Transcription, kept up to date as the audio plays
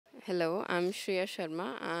Hello, I'm Shreya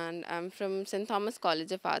Sharma and I'm from St. Thomas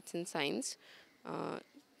College of Arts and Science.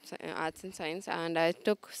 Arts and Science, and I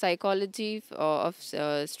took psychology of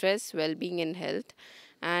stress, well-being, and health.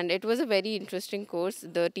 And it was a very interesting course.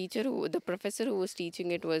 The professor who was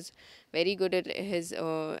teaching it was very good at his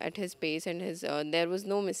pace, and his there was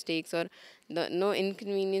no mistakes or no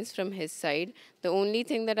inconvenience from his side. The only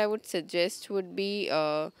thing that I would suggest would be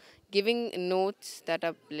giving notes that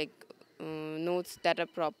are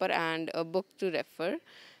proper and a book to refer.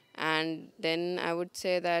 And then I would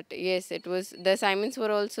say that yes, it was the assignments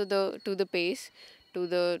were also the pace, to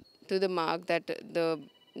the mark, that the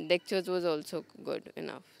lectures was also good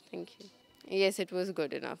enough. Thank you. Yes, it was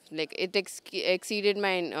good enough. Like it exceeded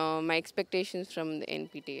my expectations from the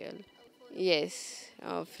NPTL. Yes,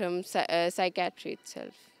 from psychiatry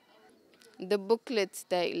itself. The booklets,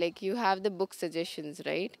 that like you have the book suggestions,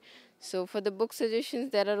 right? So for the book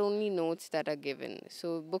suggestions there are only notes that are given.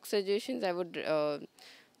 So book suggestions, I would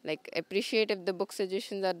like appreciate if the book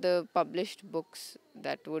suggestions are the published books.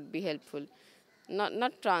 That would be helpful.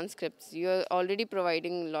 Not transcripts. You're already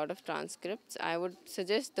providing a lot of transcripts. I would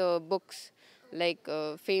suggest the books, like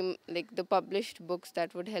the published books,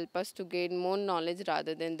 that would help us to gain more knowledge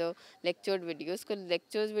rather than the lectured videos, because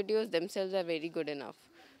lectures videos themselves are very good enough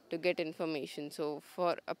to get information. So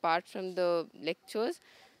for apart from the lectures,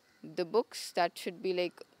 the books, that should be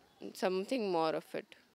like something more of it.